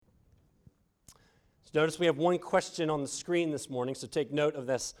So notice we have one question on the screen this morning, so take note of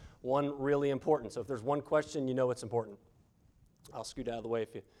this one really important. So if there's one question, you know it's important. I'll scoot out of the way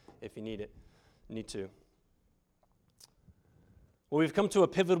if you need to. Well, we've come to a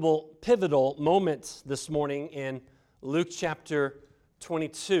pivotal moment this morning in Luke chapter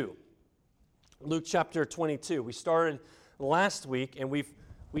 22. Luke chapter 22. We started last week, and we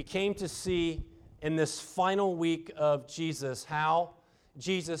came to see in this final week of Jesus how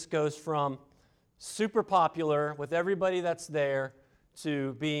Jesus goes from super popular with everybody that's there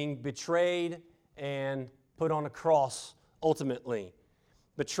to being betrayed and put on a cross ultimately.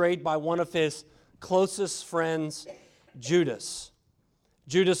 Betrayed by one of his closest friends, Judas.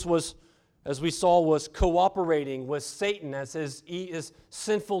 Judas was, as we saw, was cooperating with Satan as his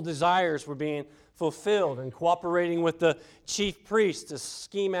sinful desires were being fulfilled and cooperating with the chief priest to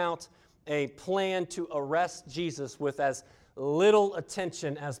scheme out a plan to arrest Jesus with as little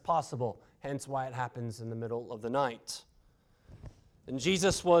attention as possible. Hence why it happens in the middle of the night. And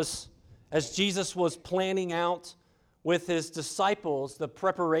as Jesus was planning out with his disciples the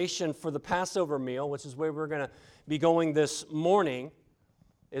preparation for the Passover meal, which is where we're going to be going this morning,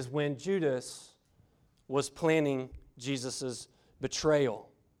 is when Judas was planning Jesus' betrayal.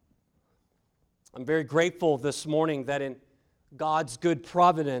 I'm very grateful this morning that in God's good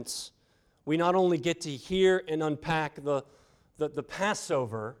providence, we not only get to hear and unpack the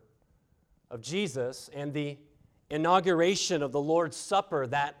Passover of Jesus and the inauguration of the Lord's Supper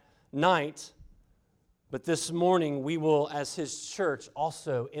that night, but this morning we will, as His church,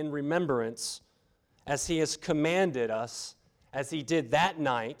 also in remembrance, as He has commanded us, as He did that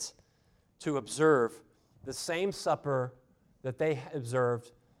night, to observe the same supper that they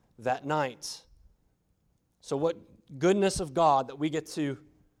observed that night. So what goodness of God that we get to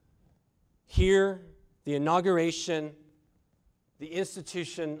hear the inauguration, the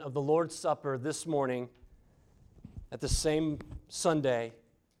institution of the Lord's Supper this morning at the same Sunday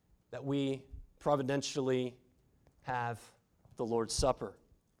that we providentially have the Lord's Supper.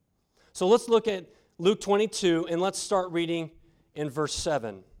 So let's look at Luke 22 and let's start reading in verse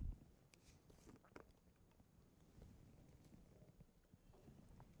 7.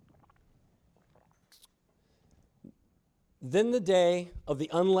 Then the day of the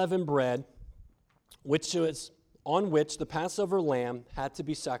unleavened bread, on which the Passover lamb had to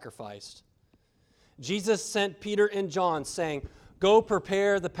be sacrificed, Jesus sent Peter and John, saying, "Go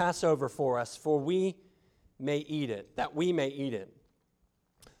prepare the Passover for us, for we may eat it, that we may eat it."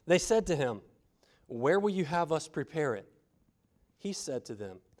 They said to him, "Where will you have us prepare it?" He said to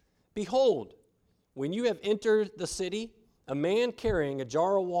them, "Behold, when you have entered the city, a man carrying a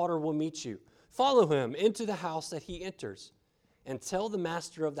jar of water will meet you. Follow him into the house that he enters, and tell the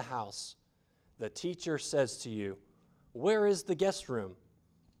master of the house, 'The teacher says to you, where is the guest room,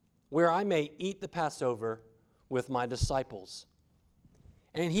 where I may eat the Passover with my disciples?'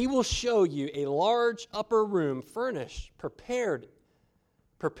 And he will show you a large upper room furnished, prepared.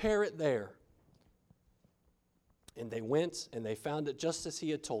 Prepare it there." And they went, and they found it just as he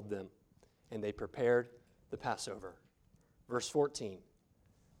had told them, and they prepared the Passover. Verse 14.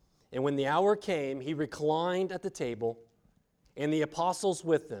 And when the hour came, he reclined at the table, and the apostles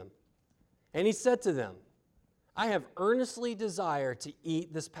with them. And he said to them, "I have earnestly desired to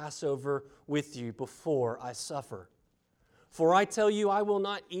eat this Passover with you before I suffer. For I tell you, I will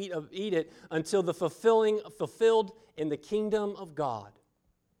not eat it until the fulfilled in the kingdom of God."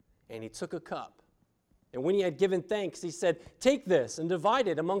 And he took a cup. And when he had given thanks, he said, "Take this and divide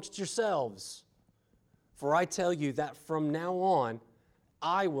it amongst yourselves. For I tell you that from now on,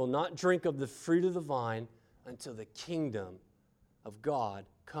 I will not drink of the fruit of the vine until the kingdom of God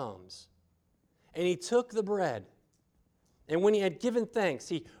comes." And he took the bread. And when he had given thanks,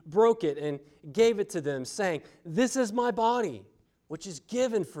 he broke it and gave it to them, saying, "This is my body, which is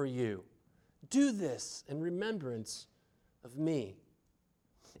given for you. Do this in remembrance of me."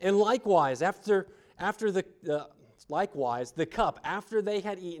 And likewise, the cup, after they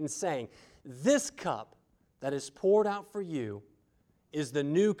had eaten, saying, "This cup that is poured out for you is the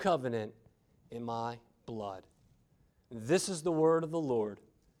new covenant in my blood." This is the word of the Lord.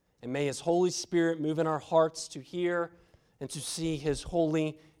 And may His Holy Spirit move in our hearts to hear and to see His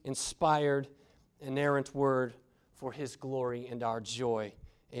holy, inspired, inerrant word for His glory and our joy.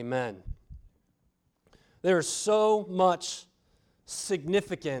 Amen. There is so much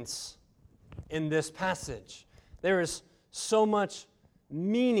significance in this passage. There is so much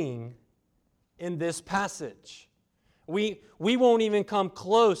meaning in this passage. We won't even come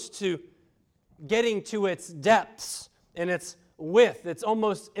close to getting to its depths and its width. It's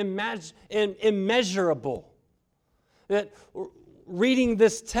almost immeasurable. That reading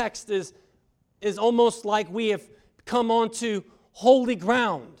this text is is almost like we have come onto holy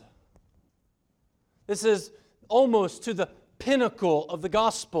ground. This is almost to the pinnacle of the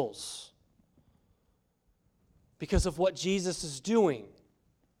Gospels because of what Jesus is doing,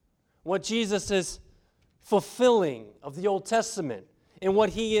 what Jesus is fulfilling of the Old Testament, and what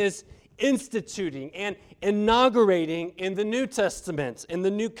he is instituting and inaugurating in the New Testament, in the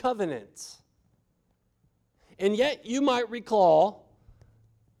New Covenant. And yet you might recall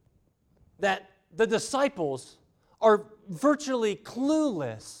that the disciples are virtually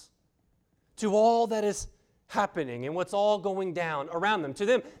clueless to all that is happening and what's all going down around them. To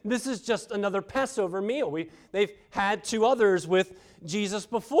them, this is just another Passover meal. They've had 2 others with Jesus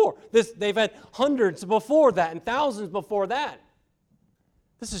before. They've had hundreds before that and thousands before that.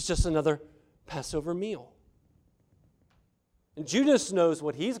 This is just another Passover meal. And Judas knows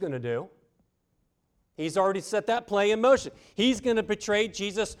what he's going to do. He's already set that play in motion. He's going to betray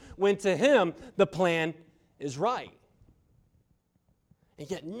Jesus when to him the plan is right. And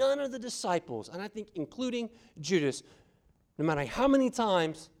yet none of the disciples, and I think including Judas, no matter how many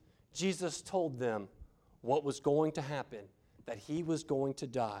times Jesus told them what was going to happen, that he was going to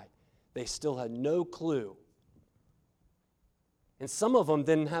die, they still had no clue. And some of them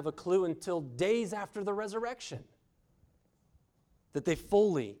didn't have a clue until days after the resurrection that they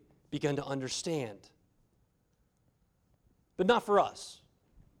fully began to understand. But not for us.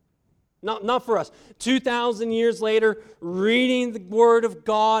 Not for us. 2,000 years later, reading the Word of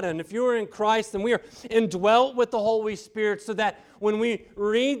God, and if you are in Christ, then we are indwelt with the Holy Spirit so that when we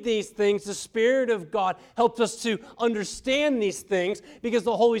read these things, the Spirit of God helps us to understand these things because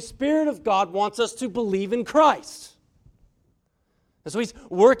the Holy Spirit of God wants us to believe in Christ. And so He's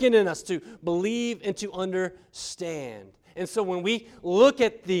working in us to believe and to understand. And so when we look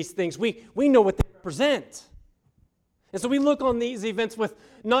at these things, we know what they represent. And so we look on these events with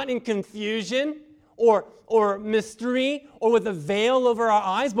not in confusion or mystery or with a veil over our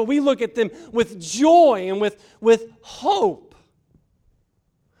eyes, but we look at them with joy and with hope.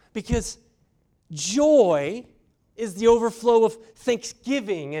 Because joy is the overflow of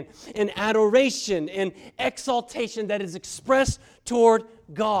thanksgiving and adoration and exaltation that is expressed toward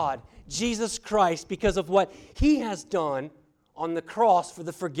God, Jesus Christ, because of what He has done on the cross for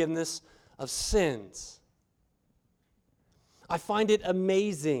the forgiveness of sins. I find it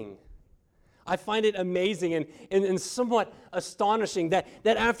amazing. And somewhat astonishing that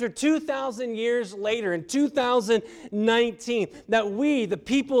after 2,000 years later, in 2019, that we, the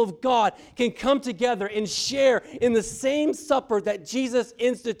people of God, can come together and share in the same supper that Jesus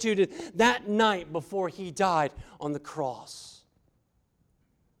instituted that night before He died on the cross.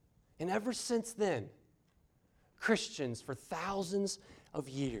 And ever since then, Christians for thousands of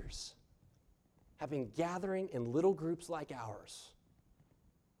years have been gathering in little groups like ours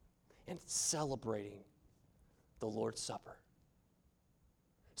and celebrating the Lord's Supper.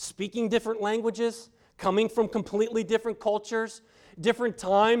 Speaking different languages, coming from completely different cultures, different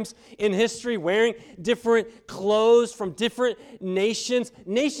times in history, wearing different clothes from different nations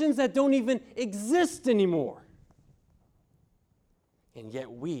that don't even exist anymore. And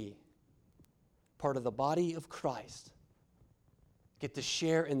yet we, part of the body of Christ, get to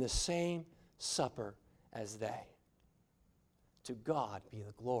share in the same supper as they. To God be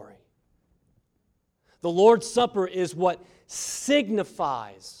the glory. The Lord's Supper is what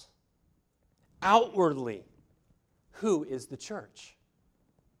signifies outwardly who is the church.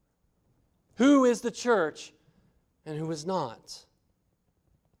 Who is the church and who is not.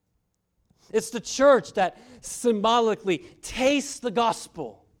 It's the church that symbolically tastes the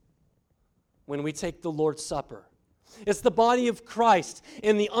gospel when we take the Lord's Supper. It's the body of Christ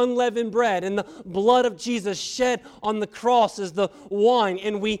in the unleavened bread, and the blood of Jesus shed on the cross as the wine,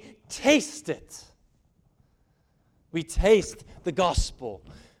 and we taste it. We taste the gospel.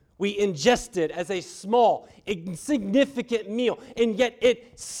 We ingest it as a small, insignificant meal, and yet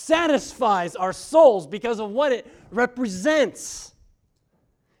it satisfies our souls because of what it represents.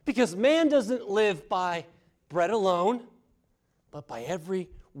 Because man doesn't live by bread alone, but by every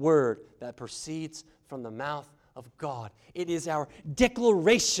word that proceeds from the mouth of God. It is our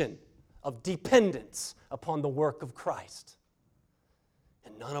declaration of dependence upon the work of Christ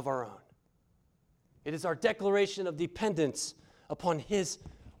and none of our own. It is our declaration of dependence upon His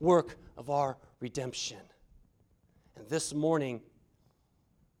work of our redemption. And this morning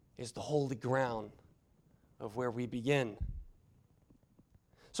is the holy ground of where we begin.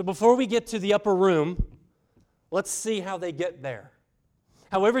 So before we get to the upper room, let's see how they get there.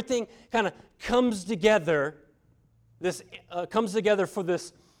 How everything kind of comes together. This comes together for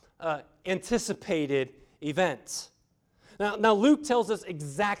this anticipated event. Now Luke tells us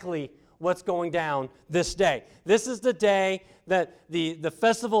exactly what's going down this day. This is the day that the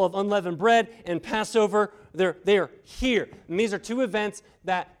festival of unleavened bread and Passover, they're here. And these are two events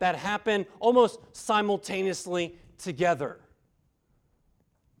that happen almost simultaneously together.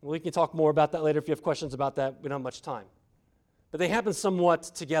 We can talk more about that later if you have questions about that. We don't have much time. But they happen somewhat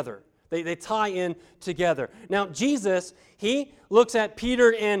together. They tie in together. Now, Jesus, he looks at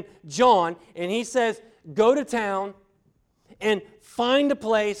Peter and John, and he says, go to town and find a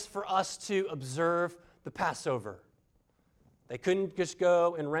place for us to observe the Passover. They couldn't just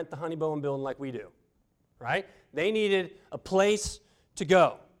go and rent the Honeybone building like we do, right? They needed a place to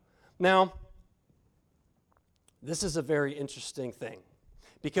go. Now, this is a very interesting thing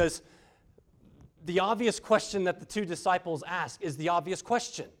because the obvious question that the two disciples ask is the obvious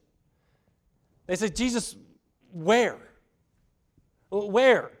question. They say, Jesus, where?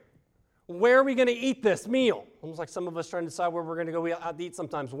 Where? Where are we going to eat this meal? Almost like some of us trying to decide where we're going to go out to eat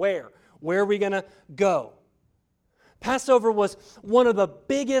sometimes. Where? Where are we going to go? Passover was one of the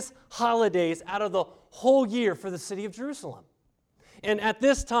biggest holidays out of the whole year for the city of Jerusalem. And at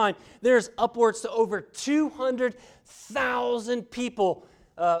this time, there's upwards to over 200,000 people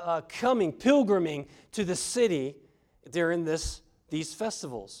pilgriming to the city during these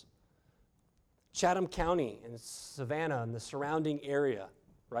festivals. Chatham County and Savannah and the surrounding area,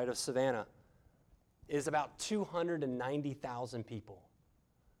 right, of Savannah, is about 290,000 people.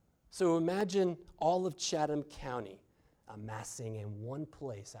 So imagine all of Chatham County amassing in one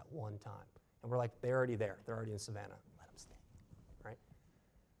place at one time. And we're like, they're already there. They're already in Savannah. Let them stay, right?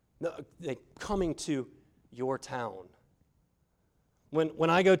 No, they're coming to your town. When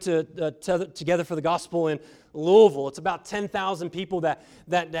I go to Together for the Gospel in Louisville, it's about 10,000 people that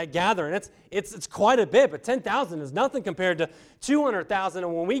gather, and it's quite a bit, but 10,000 is nothing compared to 200,000.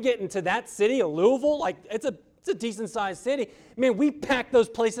 And when we get into that city of Louisville, like it's a decent-sized city, man, we pack those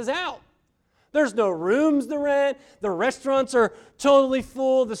places out. There's no rooms to rent. The restaurants are totally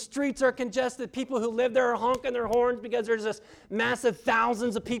full. The streets are congested. People who live there are honking their horns because there's this massive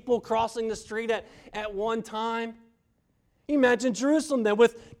thousands of people crossing the street at one time. Imagine Jerusalem then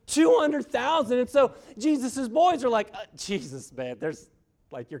with 200,000. And so Jesus' boys are like, Jesus, man,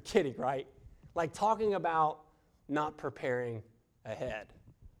 you're kidding, right? Like talking about not preparing ahead.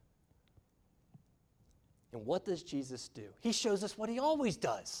 And what does Jesus do? He shows us what he always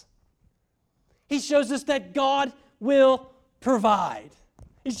does. He shows us that God will provide.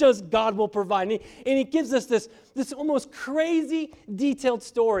 He shows God will provide. And he gives us this almost crazy detailed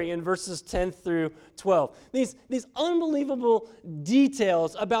story in verses 10 through 12. These unbelievable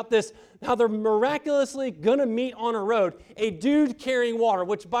details about this, how they're miraculously going to meet on a road a dude carrying water,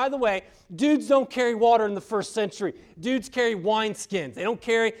 which, by the way, dudes don't carry water in the first century. Dudes carry wineskins. They don't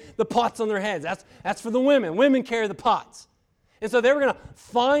carry the pots on their heads. That's for the women. Women carry the pots. And so they were going to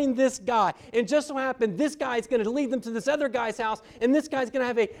find this guy. And just so happened, this guy is going to lead them to this other guy's house, and this guy's going to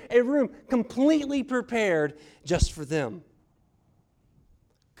have a room completely prepared just for them.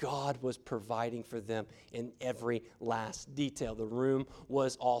 God was providing for them in every last detail. The room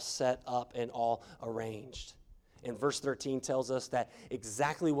was all set up and all arranged. And verse 13 tells us that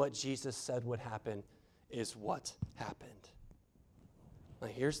exactly what Jesus said would happen is what happened. Now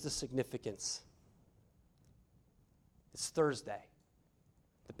here's the significance. It's Thursday.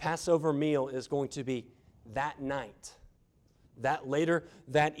 The Passover meal is going to be that night, that later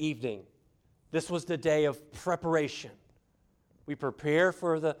that evening. This was the day of preparation. We prepare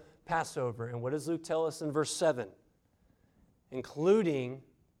for the Passover. And what does Luke tell us in verse 7? Including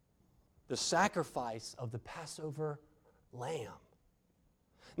the sacrifice of the Passover lamb.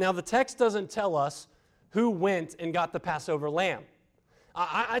 Now, the text doesn't tell us who went and got the Passover lamb.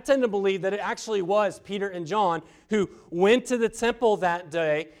 I tend to believe that it actually was Peter and John who went to the temple that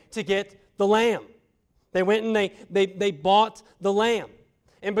day to get the lamb. They went and they bought the lamb.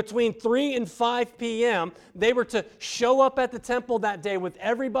 And between 3 and 5 p.m., they were to show up at the temple that day with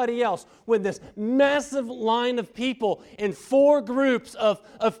everybody else, with this massive line of people and 4 groups of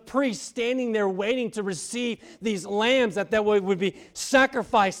priests standing there waiting to receive these lambs that would be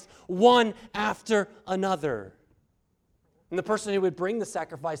sacrificed one after another. And the person who would bring the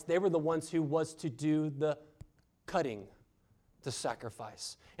sacrifice, they were the ones who was to do the cutting the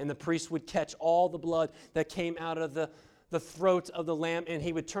sacrifice. And the priest would catch all the blood that came out of the throat of the lamb, and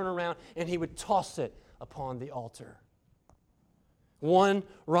he would turn around and he would toss it upon the altar. One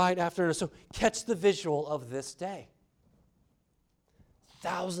right after another. So catch the visual of this day.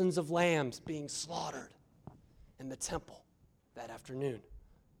 Thousands of lambs being slaughtered in the temple that afternoon.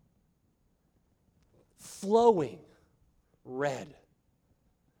 Flowing red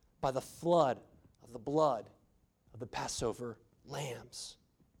by the flood of the blood of the Passover lambs.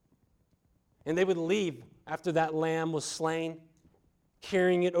 And they would leave after that lamb was slain,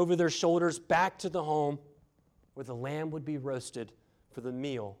 carrying it over their shoulders back to the home where the lamb would be roasted for the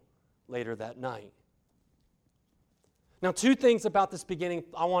meal later that night. Now, two things about this beginning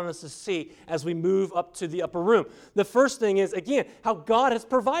I want us to see as we move up to the upper room. The first thing is, again, how God has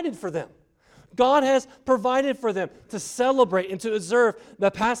provided for them. God has provided for them to celebrate and to observe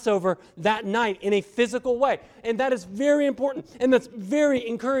the Passover that night in a physical way. And that is very important, and that's very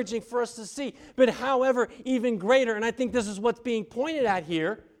encouraging for us to see. But however, even greater, and I think this is what's being pointed at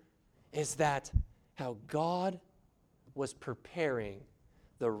here, is that how God was preparing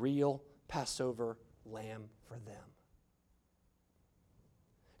the real Passover lamb for them.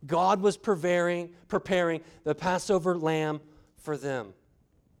 God was preparing the Passover lamb for them.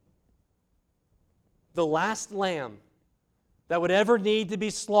 The last lamb that would ever need to be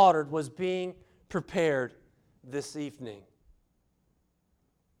slaughtered was being prepared this evening.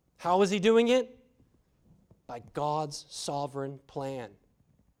 How is he doing it? By God's sovereign plan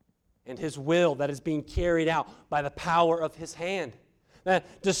and his will that is being carried out by the power of his hand.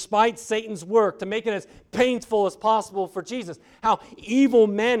 That despite Satan's work to make it as painful as possible for Jesus, how evil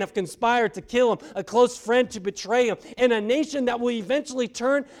men have conspired to kill him, a close friend to betray him, and a nation that will eventually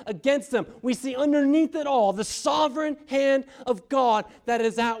turn against him, we see underneath it all the sovereign hand of God that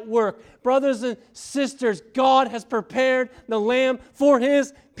is at work. Brothers and sisters, God has prepared the lamb for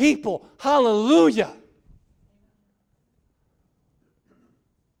his people. Hallelujah!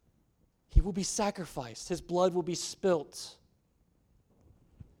 He will be sacrificed. His blood will be spilt.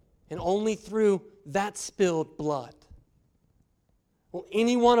 And only through that spilled blood will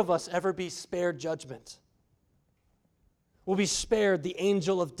any one of us ever be spared judgment, will be spared the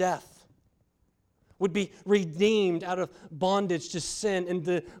angel of death, would be redeemed out of bondage to sin and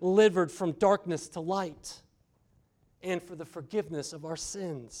delivered from darkness to light, and for the forgiveness of our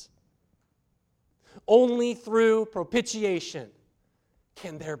sins. Only through propitiation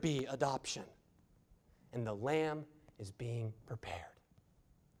can there be adoption. And the Lamb is being prepared.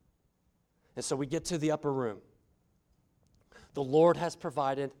 And so we get to the upper room. The Lord has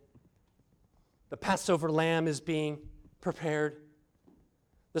provided. The Passover lamb is being prepared.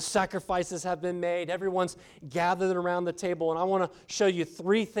 The sacrifices have been made. Everyone's gathered around the table. And I want to show you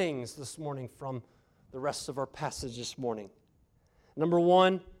three things this morning from the rest of our passage this morning. Number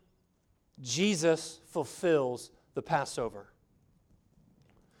one, Jesus fulfills the Passover.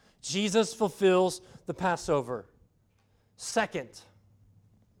 Jesus fulfills the Passover. Second,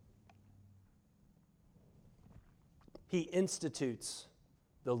 he institutes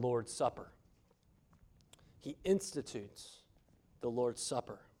the Lord's Supper. He institutes the Lord's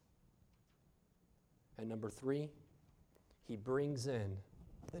Supper. And number three, he brings in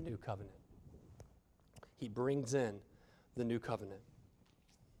the new covenant. He brings in the new covenant.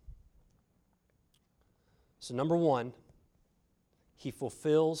 So number one, he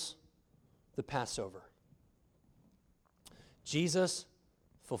fulfills the Passover. Jesus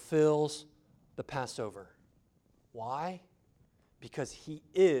fulfills the Passover. Why? Because he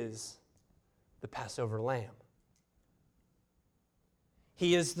is the Passover lamb.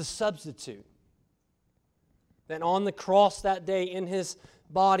 He is the substitute. That on the cross that day, in his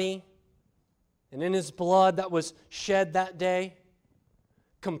body and in his blood that was shed that day,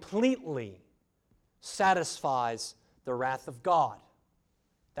 completely satisfies the wrath of God.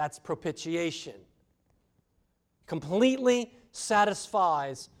 That's propitiation. Completely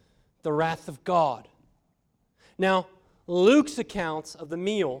satisfies the wrath of God. Now, Luke's account of the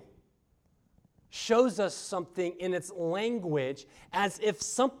meal shows us something in its language as if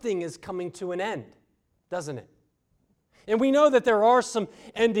something is coming to an end, doesn't it? And we know that there are some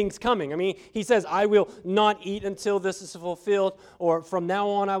endings coming. I mean, he says, I will not eat until this is fulfilled, or from now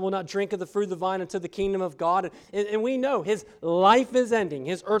on I will not drink of the fruit of the vine until the kingdom of God. And we know his life is ending.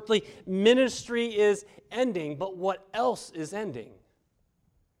 His earthly ministry is ending. But what else is ending?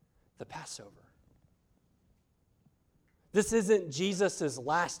 The Passover. This isn't Jesus'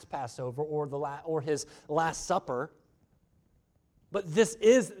 last Passover or his Last Supper, but this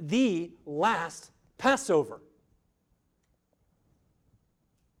is the last Passover.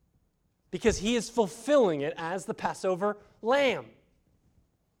 Because he is fulfilling it as the Passover lamb.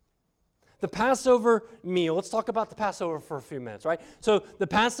 The Passover meal, let's talk about the Passover for a few minutes, right? So the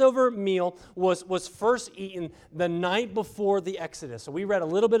Passover meal was first eaten the night before the Exodus. So we read a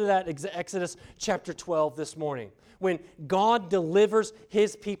little bit of that, Exodus chapter 12 this morning, when God delivers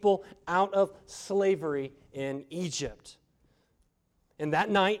his people out of slavery in Egypt. And that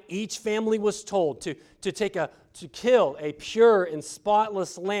night, each family was told to kill a pure and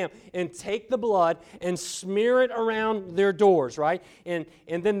spotless lamb and take the blood and smear it around their doors, right? And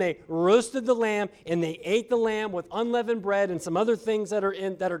then they roasted the lamb and they ate the lamb with unleavened bread and some other things that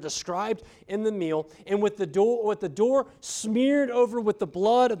are described in the meal. And with the door smeared over with the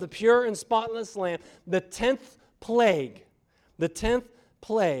blood of the pure and spotless lamb, the 10th plague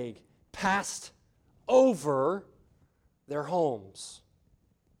passed over their homes.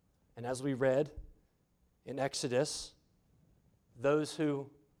 And as we read in Exodus, those who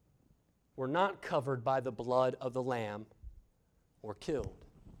were not covered by the blood of the lamb were killed.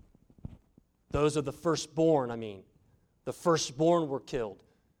 Those of the firstborn were killed.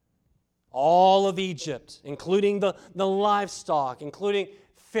 All of Egypt, including the livestock, including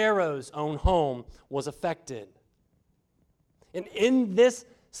Pharaoh's own home, was affected. And in this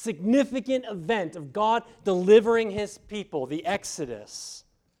significant event of God delivering His people, the Exodus,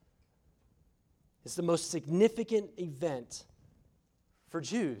 is the most significant event for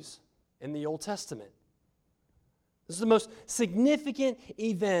Jews in the Old Testament. This is the most significant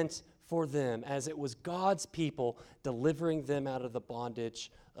event for them, as it was God's people delivering them out of the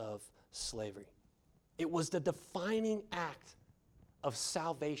bondage of slavery. It was the defining act of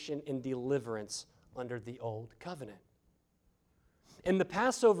salvation and deliverance under the Old Covenant. And the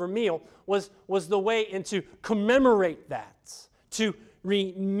Passover meal was the way to commemorate that, to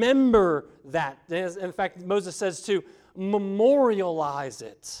remember that. In fact, Moses says to memorialize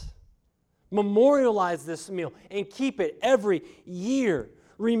it. Memorialize this meal and keep it every year.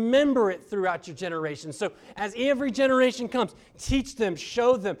 Remember it throughout your generation. So as every generation comes, teach them,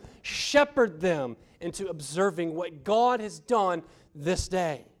 show them, shepherd them into observing what God has done this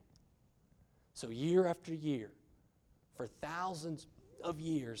day. So year after year, for thousands of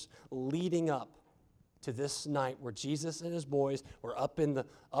years leading up to this night where Jesus and his boys were up in the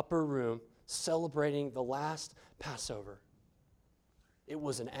upper room celebrating the last Passover. It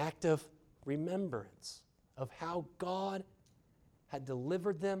was an act of remembrance of how God had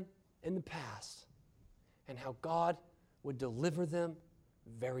delivered them in the past and how God would deliver them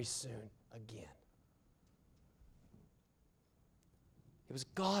very soon again. It was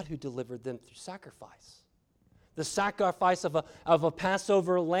God who delivered them through sacrifice. The sacrifice of a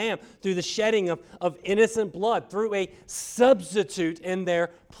Passover lamb, through the shedding of innocent blood, through a substitute in their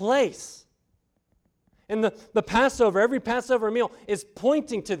place. And the Passover, every Passover meal is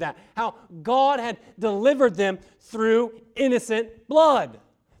pointing to that, how God had delivered them through innocent blood,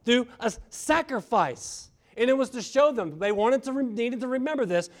 through a sacrifice. And it was to show them, they needed to remember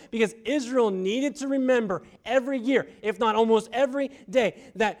this, because Israel needed to remember every year, if not almost every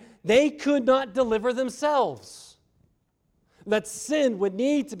day, that they could not deliver themselves. That sin would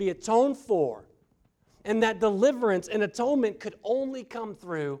need to be atoned for. And that deliverance and atonement could only come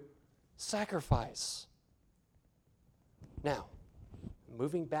through sacrifice. Now,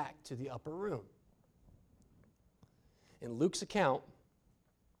 moving back to the upper room. In Luke's account,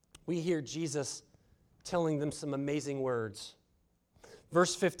 we hear Jesus telling them some amazing words.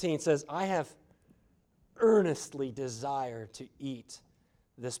 Verse 15 says, I have earnestly desired to eat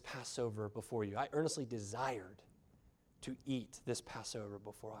this Passover before you. I earnestly desired to eat this Passover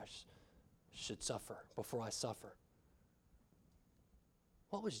before I before I suffer.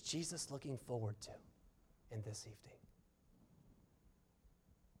 What was Jesus looking forward to in this evening?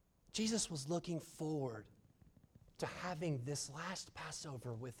 Jesus was looking forward to having this last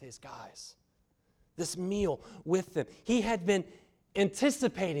Passover with his guys, this meal with them. He had been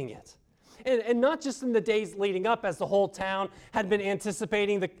anticipating it. And not just in the days leading up, as the whole town had been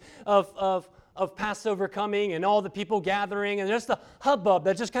anticipating of Passover coming and all the people gathering and just the hubbub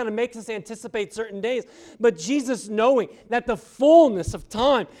that just kind of makes us anticipate certain days. But Jesus, knowing that the fullness of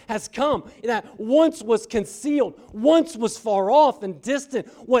time has come, that once was concealed, once was far off and distant,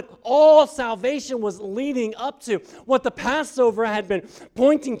 what all salvation was leading up to, what the Passover had been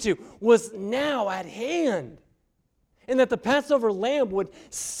pointing to, was now at hand. And that the Passover lamb would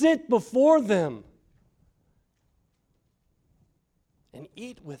sit before them and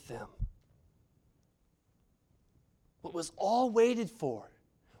eat with them. What was all waited for,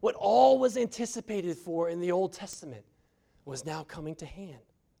 what all was anticipated for in the Old Testament, was now coming to hand.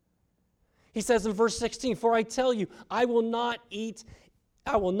 He says in verse 16, for I tell you, I will not eat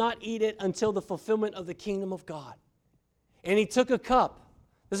it until the fulfillment of the kingdom of God. And he took a cup.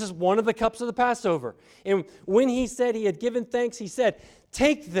 This is one of the cups of the Passover. And when he said he had given thanks, he said,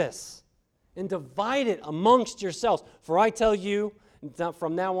 take this and divide it amongst yourselves. For I tell you,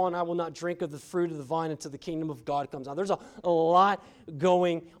 From now on, I will not drink of the fruit of the vine until the kingdom of God comes out. There's a lot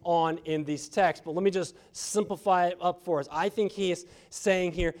going on in these texts, but let me just simplify it up for us. I think he is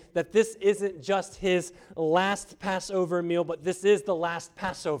saying here that this isn't just his last Passover meal, but this is the last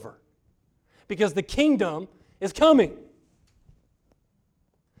Passover, because the kingdom is coming.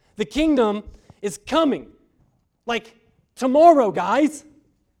 The kingdom is coming. Like tomorrow, guys.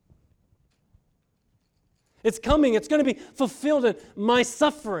 It's coming. It's going to be fulfilled in my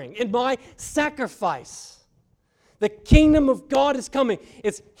suffering, in my sacrifice. The kingdom of God is coming.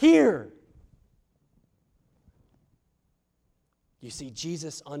 It's here. You see,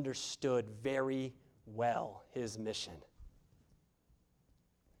 Jesus understood very well his mission.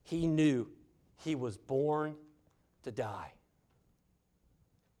 He knew he was born to die.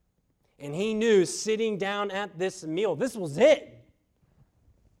 And he knew sitting down at this meal, this was it,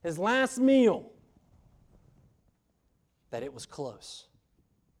 his last meal, that it was close.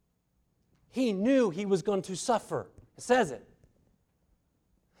 He knew he was going to suffer. It says it.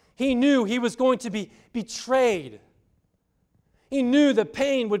 He knew he was going to be betrayed. He knew the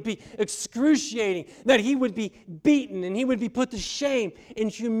pain would be excruciating, that he would be beaten and he would be put to shame and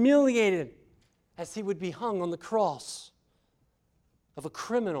humiliated as he would be hung on the cross of a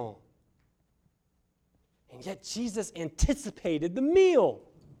criminal. And yet Jesus anticipated the meal.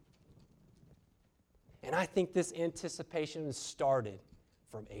 And I think this anticipation started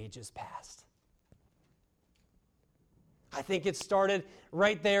from ages past. I think it started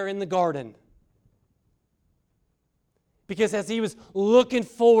right there in the garden. Because as he was looking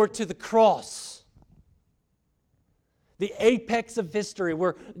forward to the cross, the apex of history,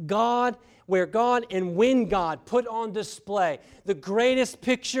 where God and when God put on display the greatest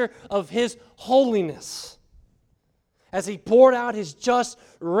picture of his holiness, as he poured out his just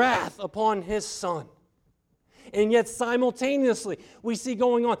wrath upon his Son. And yet simultaneously, we see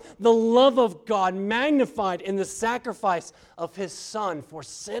going on the love of God magnified in the sacrifice of his Son for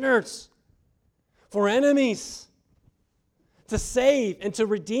sinners, for enemies, to save and to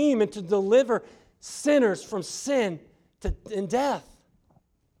redeem and to deliver sinners from sin and death.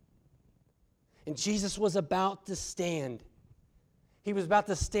 And Jesus was about to stand. He was about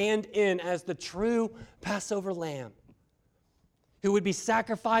to stand in as the true Passover lamb who would be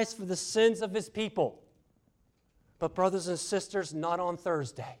sacrificed for the sins of his people. But brothers and sisters, not on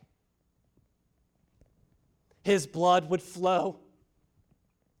Thursday. His blood would flow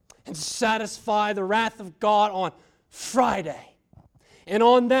and satisfy the wrath of God on Friday. And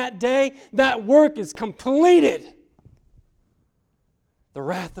on that day, that work is completed. The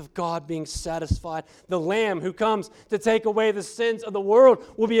wrath of God being satisfied. The Lamb who comes to take away the sins of the world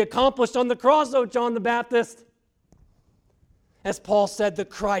will be accomplished on the cross, O John the Baptist. As Paul said, the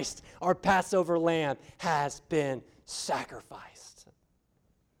Christ, our Passover lamb, has been sacrificed.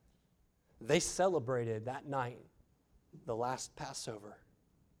 They celebrated that night, the last Passover,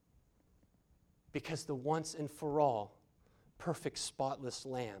 because the once and for all perfect, spotless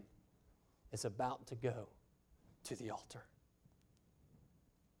lamb is about to go to the altar.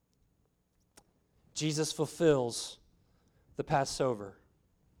 Jesus fulfills the Passover.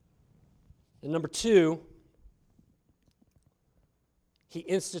 And number two, he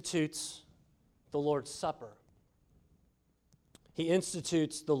institutes the Lord's Supper. He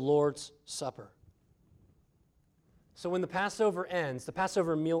institutes the Lord's Supper. So when the Passover ends, the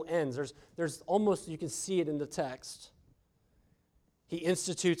Passover meal ends, there's almost, you can see it in the text. He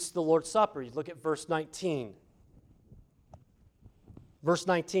institutes the Lord's Supper. You look at verse 19. Verse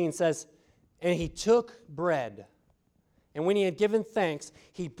 19 says, "And he took bread, and when he had given thanks,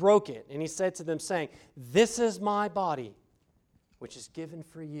 he broke it, and he said to them, saying, 'This is my body, which is given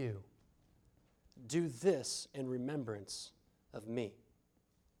for you. Do this in remembrance of me.'"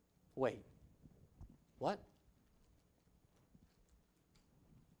 Wait, what?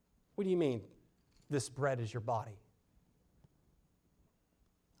 What do you mean, this bread is your body?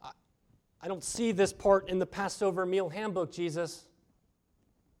 I don't see this part in the Passover meal handbook, Jesus.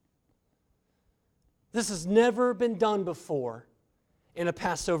 This has never been done before in a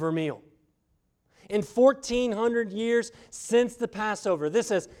Passover meal. In 1,400 years since the Passover, this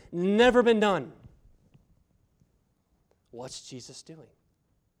has never been done. What's Jesus doing?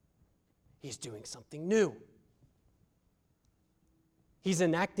 He's doing something new. He's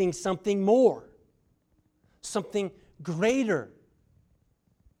enacting something more, something greater.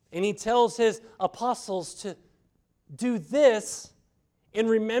 And he tells his apostles to do this in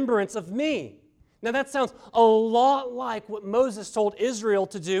remembrance of me. Now that sounds a lot like what Moses told Israel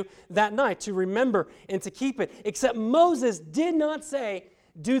to do that night, to remember and to keep it. Except Moses did not say,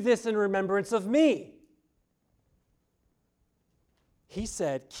 "Do this in remembrance of me." He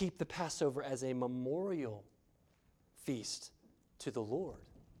said, keep the Passover as a memorial feast to the Lord.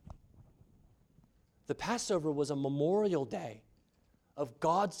 The Passover was a memorial day of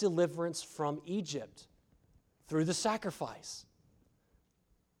God's deliverance from Egypt through the sacrifice.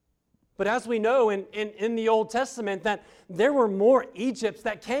 But as we know in the Old Testament, that there were more Egypts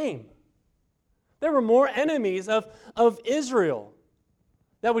that came. There were more enemies of Israel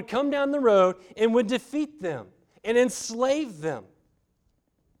that would come down the road and would defeat them and enslave them.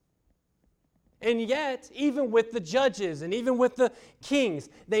 And yet, even with the judges and even with the kings,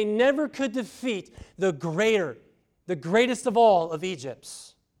 they never could defeat the greatest of all of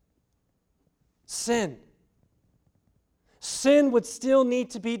Egypt's. Sin. Sin would still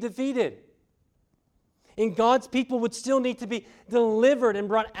need to be defeated. And God's people would still need to be delivered and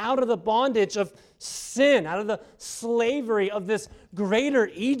brought out of the bondage of sin, out of the slavery of this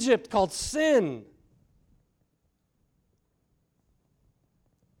greater Egypt called sin.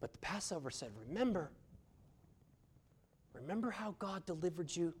 But the Passover said, remember how God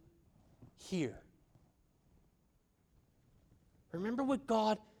delivered you here. Remember what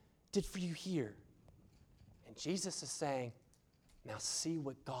God did for you here. And Jesus is saying, now see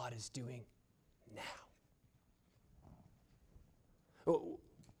what God is doing now.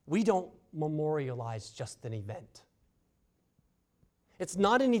 We don't memorialize just an event. It's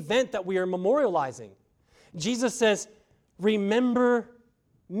not an event that we are memorializing. Jesus says, remember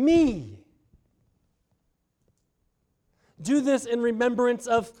me. Do this in remembrance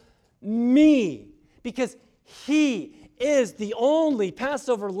of me, because He is the only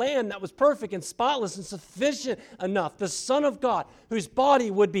Passover lamb that was perfect and spotless and sufficient enough, the Son of God, whose body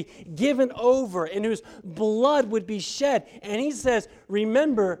would be given over and whose blood would be shed. And He says,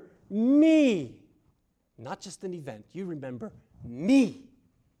 remember me. Not just an event, you remember me.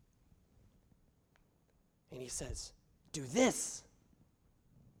 And He says, do this.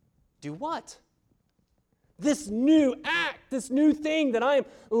 Do what? This new act, this new thing that I am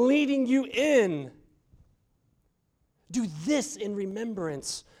leading you in. Do this in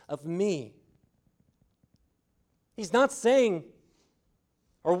remembrance of me. He's not saying,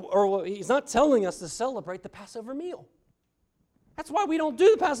 or He's not telling us to celebrate the Passover meal. That's why we don't do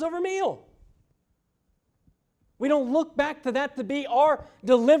the Passover meal. We don't look back to that to be our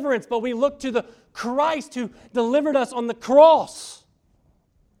deliverance, but we look to the Christ who delivered us on the cross.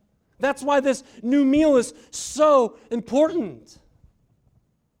 That's why this new meal is so important.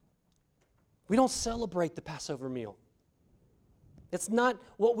 We don't celebrate the Passover meal. It's not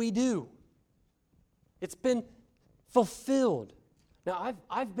what we do. It's been fulfilled. Now,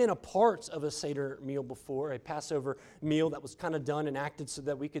 I've been a part of a Seder meal before, a Passover meal that was kind of done and acted so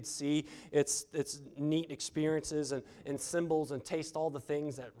that we could see its neat experiences and symbols and taste all the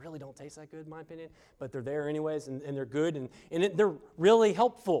things that really don't taste that good, in my opinion, but they're there anyways, and they're good, and they're really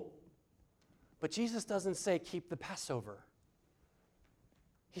helpful. But Jesus doesn't say, keep the Passover.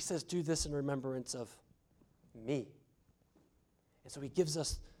 He says, do this in remembrance of me. And so He gives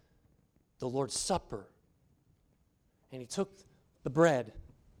us the Lord's Supper. And He took the bread.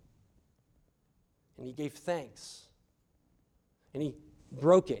 And He gave thanks. And He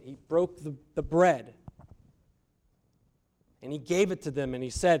broke it. He broke the bread. And He gave it to them. And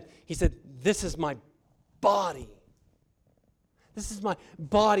He said, this is my body. This is my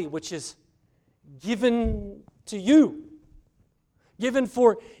body, which is given to you. Given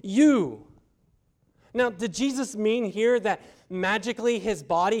for you. Now, did Jesus mean here that magically His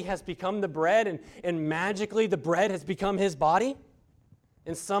body has become the bread and magically the bread has become His body?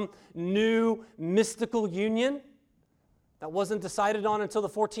 In some new mystical union that wasn't decided on until the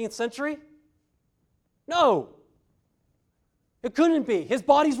 14th century? No. It couldn't be. His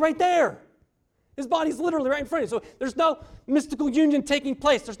body's right there. His body's literally right in front of you. So there's no mystical union taking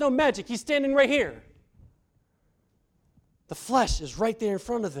place. There's no magic. He's standing right here. The flesh is right there in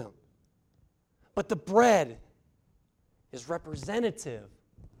front of them. But the bread is representative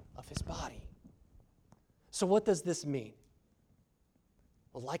of His body. So what does this mean?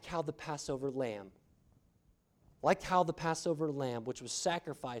 Well, like how the Passover lamb, which was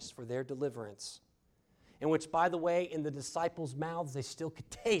sacrificed for their deliverance, and which, by the way, in the disciples' mouths, they still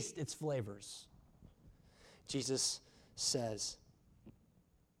could taste its flavors. Jesus says,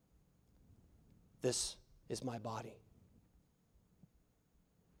 this is my body.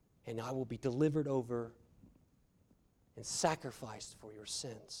 And I will be delivered over and sacrificed for your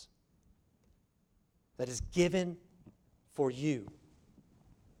sins. That is given for you.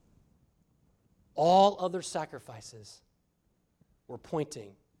 All other sacrifices were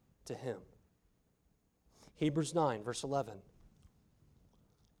pointing to Him. Hebrews 9, verse 11.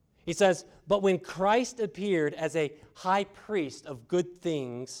 He says, but when Christ appeared as a high priest of good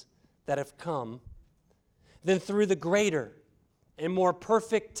things that have come, then through the greater and more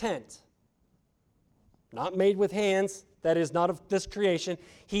perfect tent, not made with hands, that is not of this creation,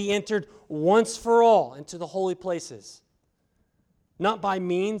 he entered once for all into the holy places, not by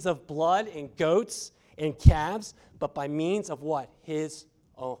means of blood and goats and calves, but by means of what? His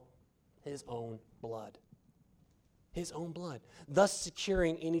own blood. His own blood, thus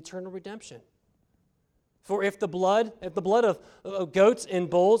securing an eternal redemption. For if the blood of goats and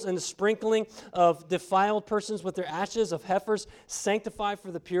bulls and the sprinkling of defiled persons with their ashes of heifers sanctify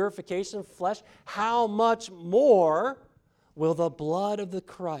for the purification of flesh, how much more will the blood of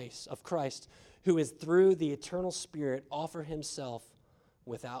Christ, who is through the eternal Spirit, offer himself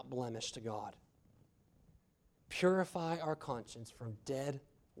without blemish to God? Purify our conscience from dead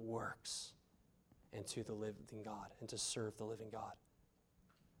works and to the living God, and to serve the living God.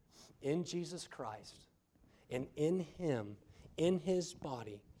 In Jesus Christ, and in him, in his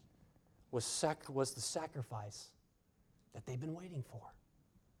body, was the sacrifice that they've been waiting for.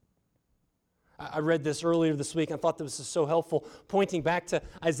 I read this earlier this week. I thought this was so helpful, pointing back to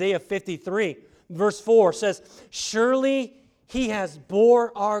Isaiah 53. Verse 4 says, surely he has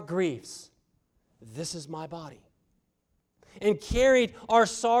bore our griefs. This is my body. And carried our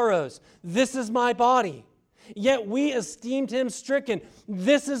sorrows. This is my body. Yet we esteemed him stricken.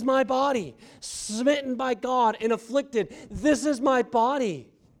 This is my body. Smitten by God and afflicted. This is my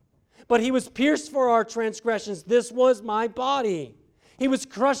body. But he was pierced for our transgressions. This was my body. He was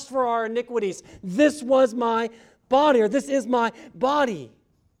crushed for our iniquities. This was my body, or this is my body.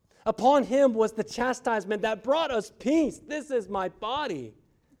 Upon him was the chastisement that brought us peace. This is my body.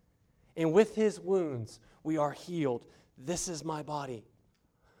 And with his wounds we are healed. This is my body.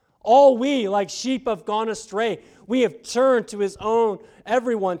 All we, like sheep, have gone astray. We have turned to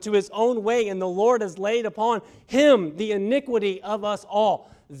everyone to his own way, and the Lord has laid upon him the iniquity of us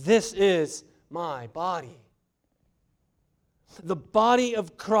all. This is my body. The body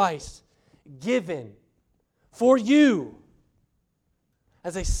of Christ given for you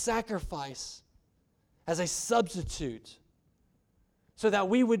as a sacrifice, as a substitute, so that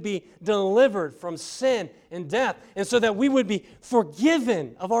we would be delivered from sin and death, and so that we would be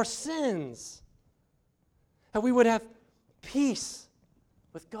forgiven of our sins, that we would have peace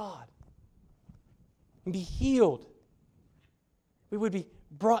with God and be healed. We would be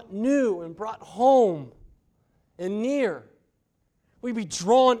brought new and brought home and near. We'd be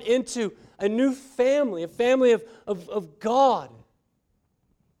drawn into a new family, a family of God.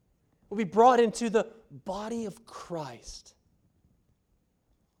 We'll be brought into the body of Christ.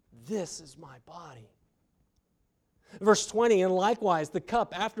 This is my body. Verse 20, and likewise the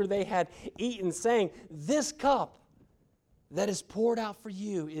cup after they had eaten, saying, this cup that is poured out for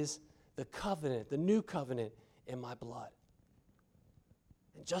you is the covenant, the new covenant in my blood.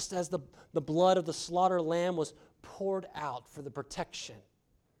 And just as the blood of the slaughtered lamb was poured out for the protection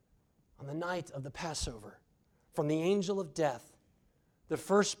on the night of the Passover from the angel of death, the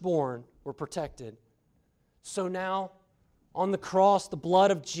firstborn were protected. So now, on the cross, the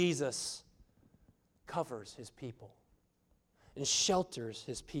blood of Jesus covers his people and shelters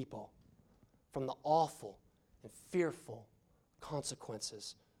his people from the awful and fearful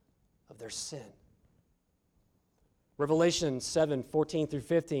consequences of their sin. Revelation 7:14 through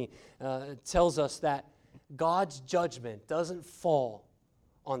 15 tells us that God's judgment doesn't fall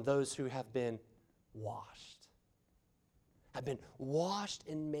on those who have been washed. Have been washed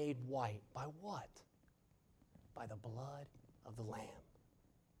and made white by what? By the blood of the Lamb.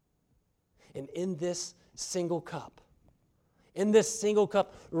 And in this single cup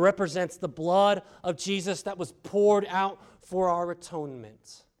represents the blood of Jesus that was poured out for our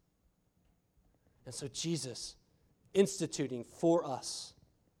atonement. And so Jesus instituting for us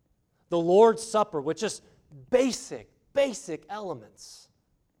the Lord's Supper with just basic elements.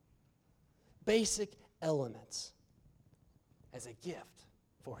 Basic elements as a gift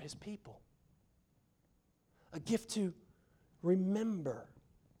for his people. A gift to remember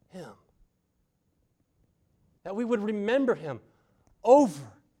him. That we would remember him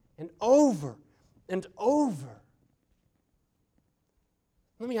over and over and over.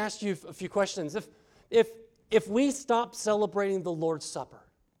 Let me ask you a few questions. If we stop celebrating the Lord's Supper,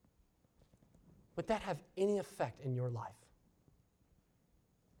 would that have any effect in your life?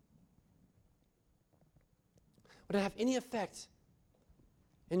 Would it have any effect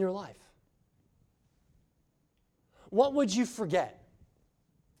in your life? What would you forget?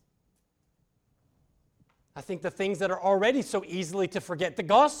 I think the things that are already so easily to forget, the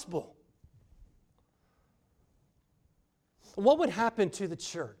gospel. what would happen to the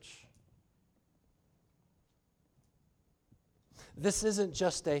church? This isn't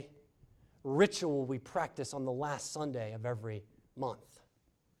just a ritual we practice on the last Sunday of every month.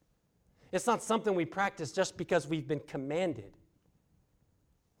 It's not something we practice just because we've been commanded.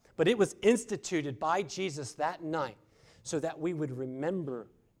 But it was instituted by Jesus that night so that we would remember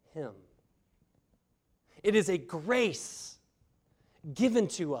him. It is a grace given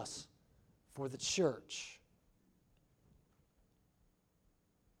to us for the church.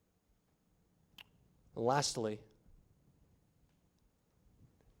 And lastly,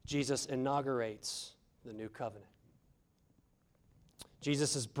 Jesus inaugurates the new covenant.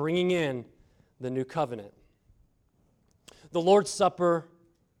 Jesus is bringing in the new covenant. The Lord's Supper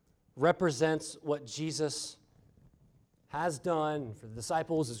represents what Jesus has done for the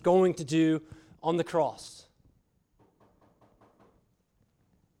disciples, is going to do on the cross.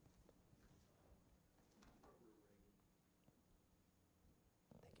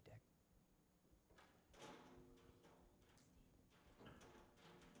 Thank you, Dick.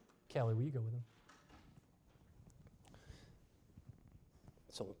 Kelly, will you go with him?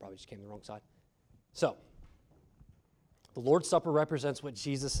 Someone probably just came to the wrong side. So, the Lord's Supper represents what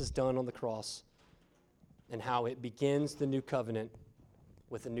Jesus has done on the cross and how it begins the new covenant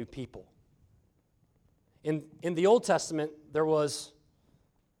with a new people. In the Old Testament, there was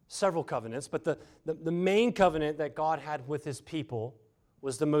several covenants, but the main covenant that God had with his people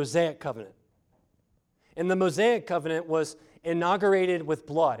was the Mosaic covenant. And the Mosaic covenant was inaugurated with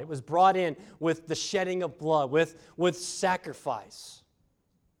blood. It was brought in with the shedding of blood, with sacrifice.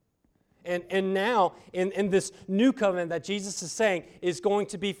 And now, in this new covenant that Jesus is saying is going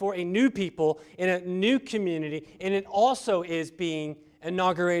to be for a new people in a new community, and it also is being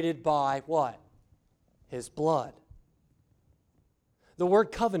inaugurated by what? His blood. The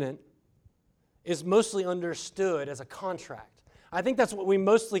word covenant is mostly understood as a contract. I think that's what we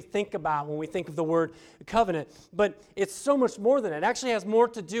mostly think about when we think of the word covenant, but it's so much more than that. It actually has more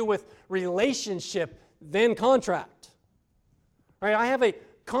to do with relationship than contract. Right? I have a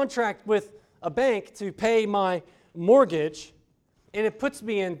contract with a bank to pay my mortgage, and it puts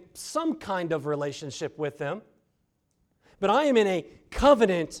me in some kind of relationship with them. But I am in a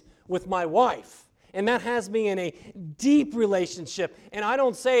covenant with my wife, and that has me in a deep relationship. And I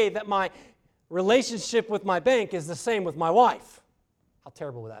don't say that my relationship with my bank is the same with my wife. How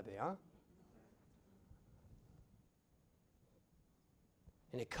terrible would that be, huh?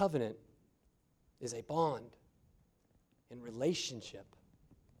 And a covenant is a bond in relationship.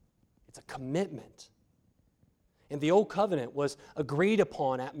 It's a commitment. And the old covenant was agreed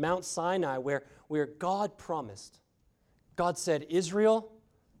upon at Mount Sinai where God promised. God said, Israel,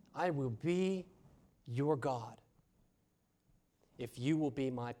 I will be your God if you will be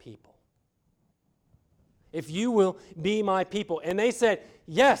my people. If you will be my people. And they said,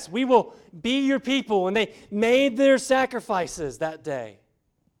 yes, we will be your people. And they made their sacrifices that day.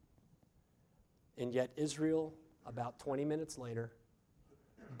 And yet Israel, about 20 minutes later,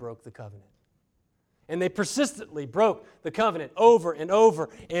 broke the covenant. And they persistently broke the covenant over and over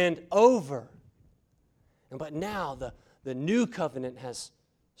and over. But now the new covenant has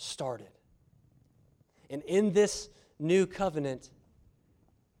started. And in this new covenant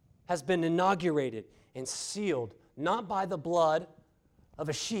has been inaugurated and sealed not by the blood of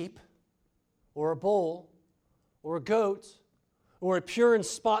a sheep or a bull or a goat or a pure and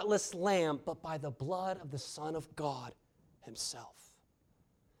spotless lamb, but by the blood of the Son of God himself.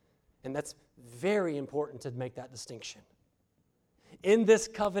 And that's very important to make that distinction. In this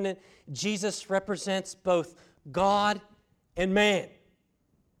covenant, Jesus represents both God and man.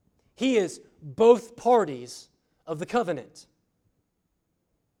 He is both parties of the covenant.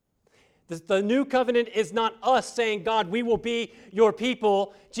 The new covenant is not us saying, God, we will be your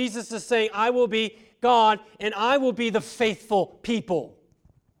people. Jesus is saying, I will be God and I will be the faithful people.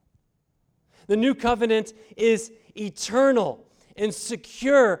 The new covenant is eternal and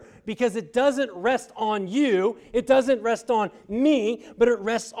secure because it doesn't rest on you, it doesn't rest on me, but it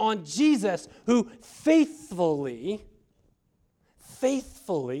rests on Jesus who faithfully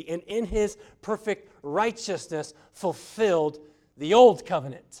and in his perfect righteousness fulfilled the old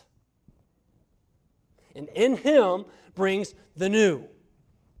covenant. And in him brings the new.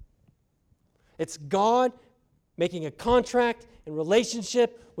 It's God making a contract and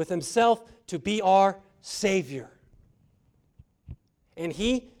relationship with himself to be our Savior. And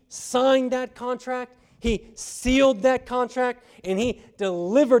he signed that contract, he sealed that contract, and he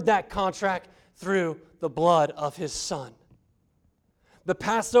delivered that contract through the blood of his Son. The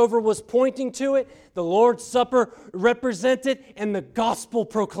Passover was pointing to it, the Lord's Supper represented, and the gospel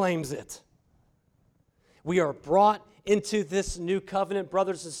proclaims it. We are brought into this new covenant,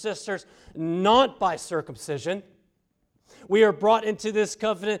 brothers and sisters, not by circumcision. We are brought into this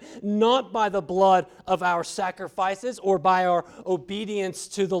covenant not by the blood of our sacrifices or by our obedience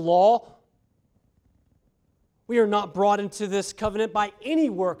to the law. We are not brought into this covenant by any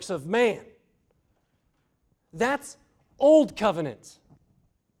works of man. That's old covenant.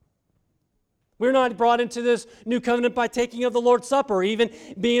 We're not brought into this new covenant by taking of the Lord's Supper or even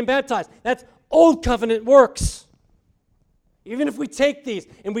being baptized. That's old covenant works. Even if we take these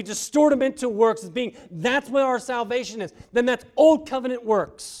and we distort them into works as being that's what our salvation is, then that's old covenant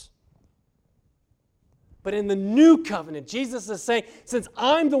works. But in the new covenant, Jesus is saying, since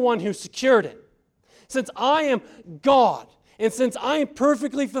I'm the one who secured it, since I am God, and since I am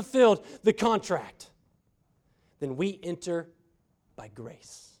perfectly fulfilled the contract, then we enter by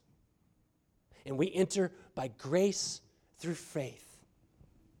grace. And we enter by grace through faith,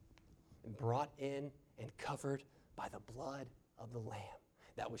 and brought in and covered by the blood of the Lamb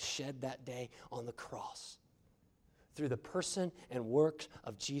that was shed that day on the cross through the person and work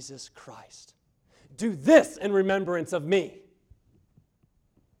of Jesus Christ. Do this in remembrance of me.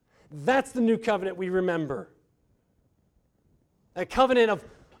 That's the new covenant we remember. A covenant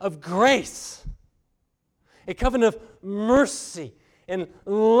of grace. A covenant of mercy and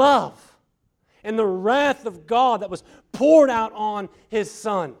love. And the wrath of God that was poured out on His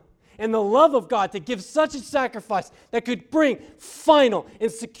Son. And the love of God to give such a sacrifice that could bring final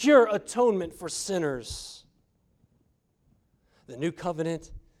and secure atonement for sinners. The new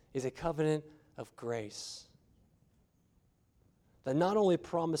covenant is a covenant of grace that not only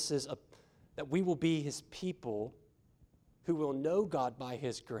promises that we will be His people who will know God by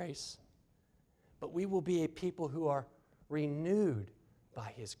His grace, but we will be a people who are renewed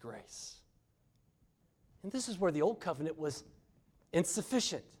by His grace. And this is where the old covenant was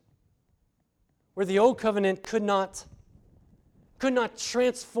insufficient, where the old covenant could not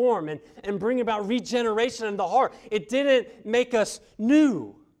transform and bring about regeneration in the heart. It didn't make us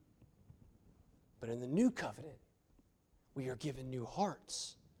new. But in the new covenant, we are given new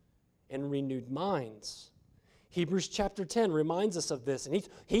hearts and renewed minds. Hebrews chapter 10 reminds us of this, and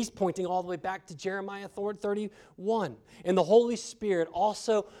he's pointing all the way back to Jeremiah 31. And the Holy Spirit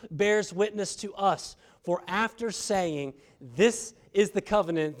also bears witness to us, for after saying, "This is the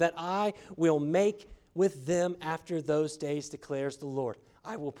covenant that I will make with them after those days, declares the Lord.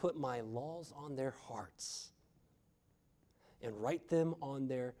 I will put my laws on their hearts and write them on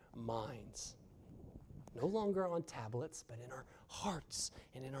their minds." No longer on tablets, but in our hearts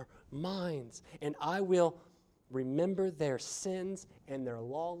and in our minds. And I will remember their sins and their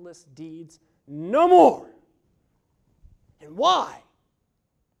lawless deeds no more. And why?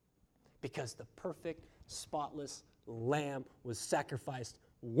 Because the perfect, spotless Lamb was sacrificed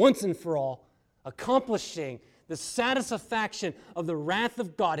once and for all, accomplishing the satisfaction of the wrath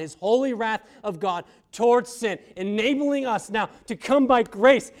of God, His holy wrath of God towards sin, enabling us now to come by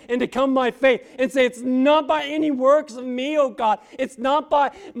grace and to come by faith and say, it's not by any works of me, oh God. It's not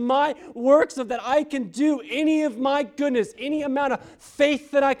by my works of that I can do any of my goodness, any amount of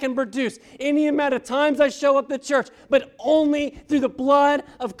faith that I can produce, any amount of times I show up to church, but only through the blood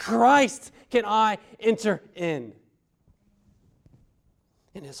of Christ can I enter in.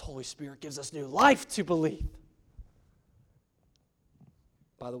 And His Holy Spirit gives us new life to believe.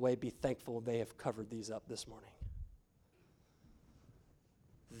 By the way, be thankful they have covered these up this morning.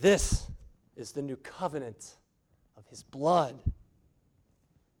 This is the new covenant of His blood.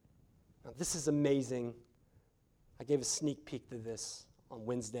 Now, this is amazing. I gave a sneak peek to this on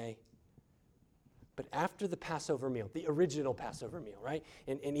Wednesday. But after the Passover meal, the original Passover meal, right?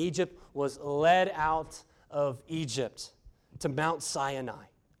 And Egypt was led out of Egypt to Mount Sinai.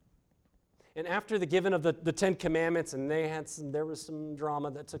 And after the giving of the Ten Commandments, and there was some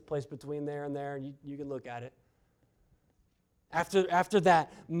drama that took place between there and there, and you can look at it. After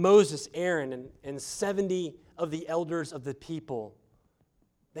that, Moses, Aaron, and 70 of the elders of the people,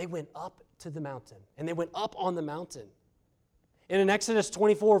 they went up to the mountain, and they went up on the mountain. And in Exodus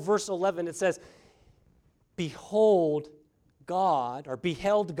 24, verse 11, it says, beheld God,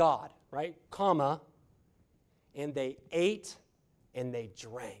 right, comma, and they ate and they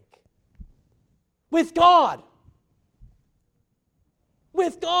drank. With God.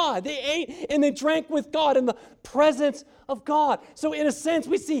 With God. They ate and they drank with God in the presence of God. So in a sense,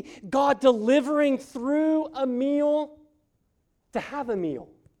 we see God delivering through a meal to have a meal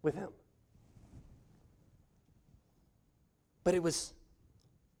with Him. But it was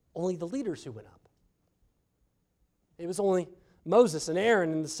only the leaders who went up. It was only Moses and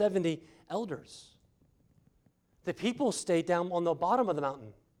Aaron and the 70 elders. The people stayed down on the bottom of the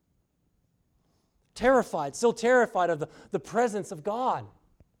mountain, terrified, still terrified of the presence of God,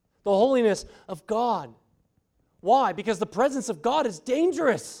 the holiness of God. Why? Because the presence of God is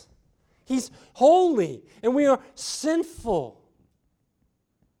dangerous. He's holy, and we are sinful.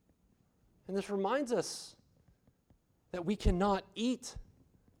 And this reminds us that we cannot eat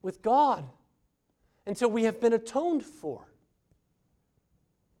with God until we have been atoned for.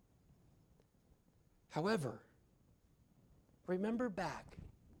 However, remember back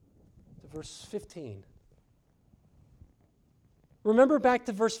to verse 15. Remember back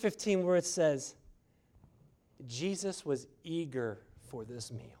to verse 15 where it says, Jesus was eager for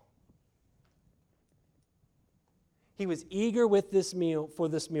this meal. He was eager with this meal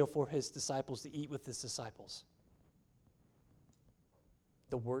for his disciples, to eat with his disciples.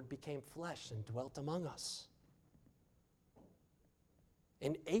 The Word became flesh and dwelt among us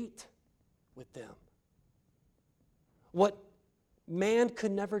and ate with them. What man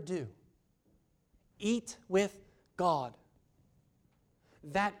could never do, eat with God.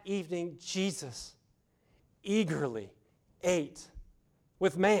 That evening, Jesus eagerly ate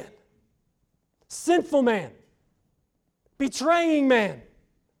with man, sinful man, betraying man,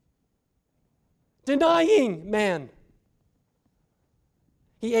 denying man.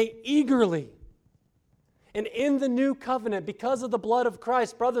 He ate eagerly. And in the new covenant, because of the blood of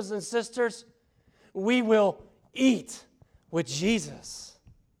Christ, brothers and sisters, we will eat with Jesus.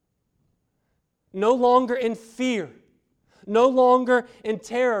 No longer in fear, no longer in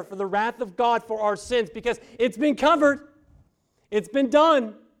terror for the wrath of God for our sins, because it's been covered, it's been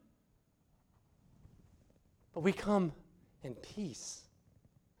done. But we come in peace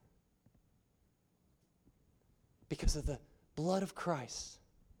because of the blood of Christ.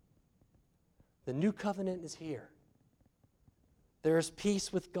 The new covenant is here. There is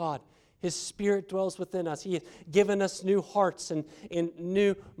peace with God. His Spirit dwells within us. He has given us new hearts and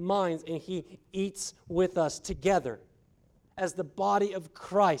new minds, and He eats with us together. As the body of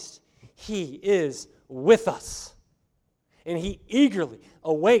Christ, He is with us. And He eagerly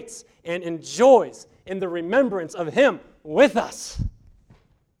awaits and enjoys in the remembrance of Him with us.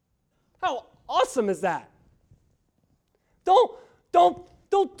 How awesome is that?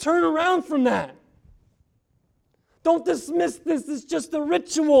 Don't turn around from that. Don't dismiss this as just a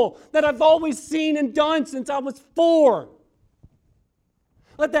ritual that I've always seen and done since I was 4.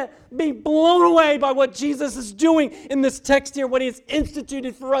 Let that be blown away by what Jesus is doing in this text here, what He has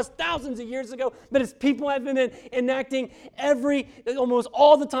instituted for us thousands of years ago, that His people have been enacting almost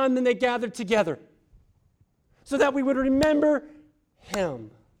all the time that they gathered together, so that we would remember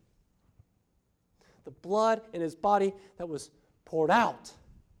Him. The blood in His body that was poured out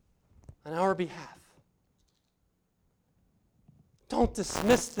on our behalf. Don't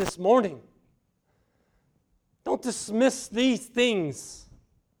dismiss this morning. Don't dismiss these things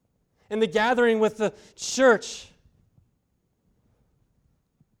in the gathering with the church.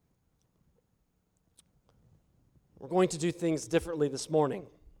 We're going to do things differently this morning.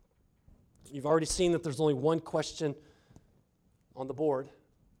 You've already seen that there's only one question on the board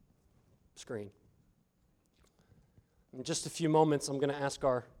screen. In just a few moments, I'm going to ask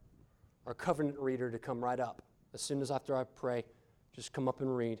our covenant reader to come right up. As soon as after I pray, just come up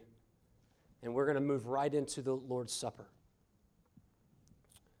and read. And we're going to move right into the Lord's Supper.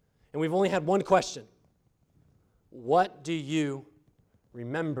 And we've only had one question. What do you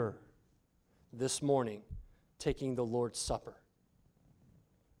remember this morning taking the Lord's Supper?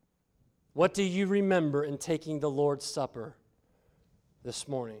 What do you remember in taking the Lord's Supper this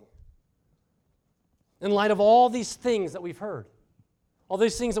morning? In light of all these things that we've heard, all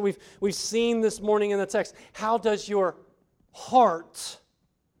these things that we've seen this morning in the text, how does your heart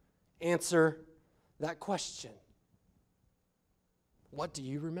answer that question? What do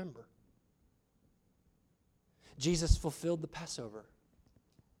you remember? Jesus fulfilled the Passover.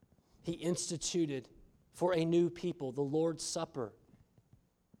 He instituted for a new people the Lord's Supper,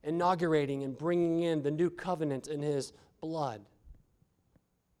 inaugurating and bringing in the new covenant in His blood.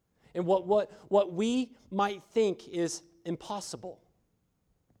 And what we might think is impossible,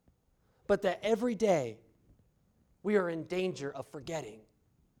 but that every day we are in danger of forgetting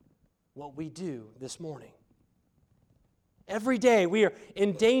what we do this morning. Every day we are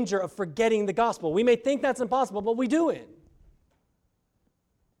in danger of forgetting the gospel. We may think that's impossible, but we do it.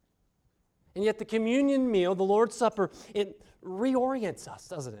 And yet the communion meal, the Lord's Supper, it reorients us,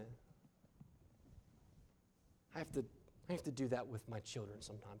 doesn't it? I have to do that with my children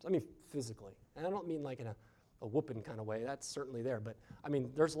sometimes. I mean, physically. And I don't mean like in a whooping kind of way. That's certainly there. But, I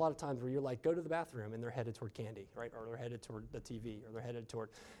mean, there's a lot of times where you're like, go to the bathroom, and they're headed toward candy, right? Or they're headed toward the TV, or they're headed toward,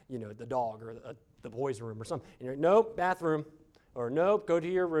 the dog, or the boys' room or something. And you're like, nope, bathroom. Or nope, go to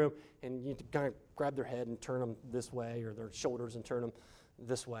your room, and you kind of grab their head and turn them this way, or their shoulders and turn them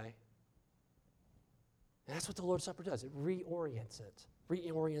this way. And that's what the Lord's Supper does. It reorients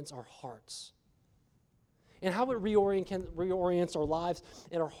our hearts. And how it reorients our lives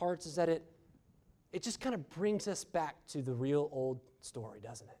and our hearts is that it just kind of brings us back to the real old story,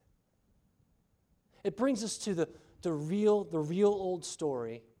 doesn't it? It brings us to the real old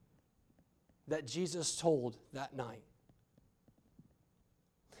story that Jesus told that night.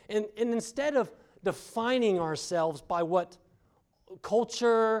 And instead of defining ourselves by what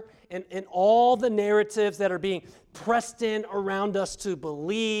culture and all the narratives that are being pressed in around us to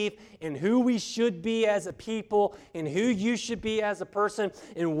believe, and who we should be as a people, and who you should be as a person,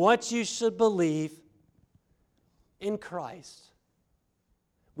 and what you should believe, in Christ,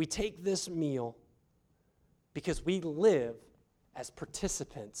 we take this meal because we live as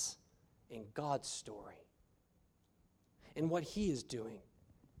participants in God's story, in what He is doing,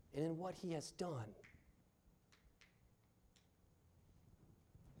 and in what He has done.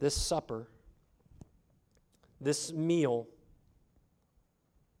 This supper, this meal,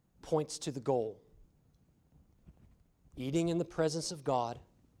 points to the goal. Eating in the presence of God,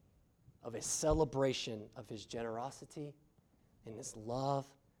 of a celebration of His generosity and His love,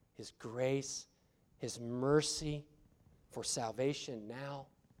 His grace, His mercy for salvation now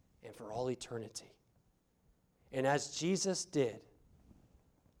and for all eternity. And as Jesus did,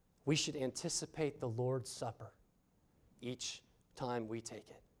 we should anticipate the Lord's Supper each time we take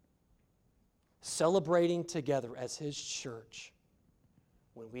it. Celebrating together as His church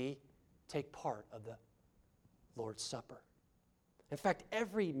when we take part of the Lord's Supper. In fact,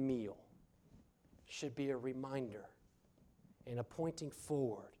 every meal should be a reminder and a pointing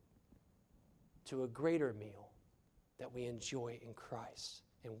forward to a greater meal that we enjoy in Christ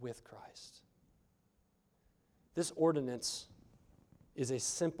and with Christ. This ordinance is a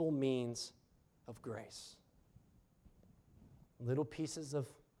simple means of grace. Little pieces of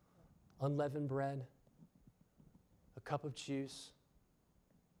unleavened bread, a cup of juice,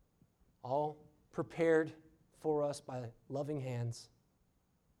 all prepared for us by loving hands.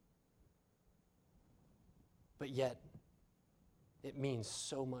 But yet, it means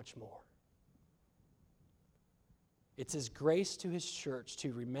so much more. It's His grace to His church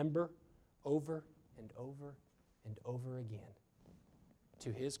to remember over and over and over again,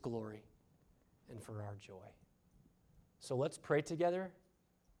 to His glory and for our joy. So let's pray together.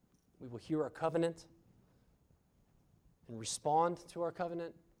 We will hear our covenant and respond to our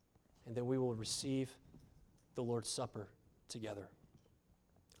covenant, and then we will receive the Lord's Supper together.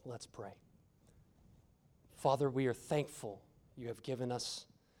 Let's pray. Father, we are thankful You have given us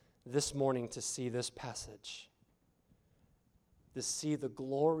this morning to see this passage, to see the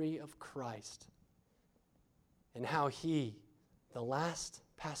glory of Christ and how He, the last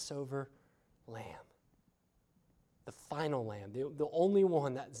Passover lamb, the final lamb, the only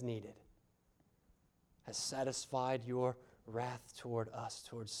one that's needed, has satisfied Your wrath toward us,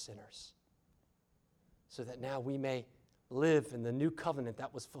 towards sinners, so that now we may live in the new covenant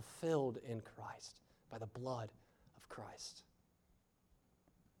that was fulfilled in Christ by the blood of Christ.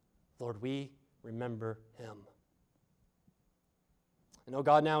 Lord, we remember Him. And oh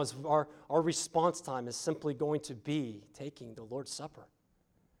God, now as our response time is simply going to be taking the Lord's Supper.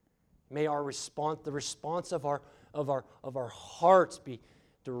 May our response, the response of our hearts be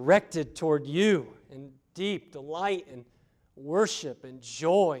directed toward You in deep delight and worship and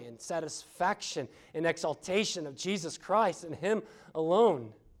joy and satisfaction and exaltation of Jesus Christ and Him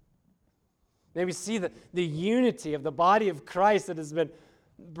alone. May we see the unity of the body of Christ that has been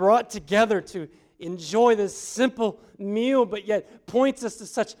brought together to enjoy this simple meal, but yet points us to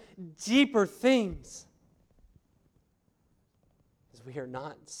such deeper things. As we are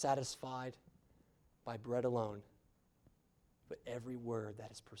not satisfied by bread alone, but every word that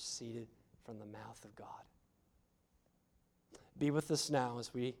has proceeded from the mouth of God. Be with us now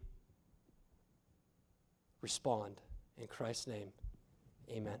as we respond. In Christ's name,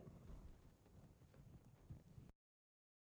 amen.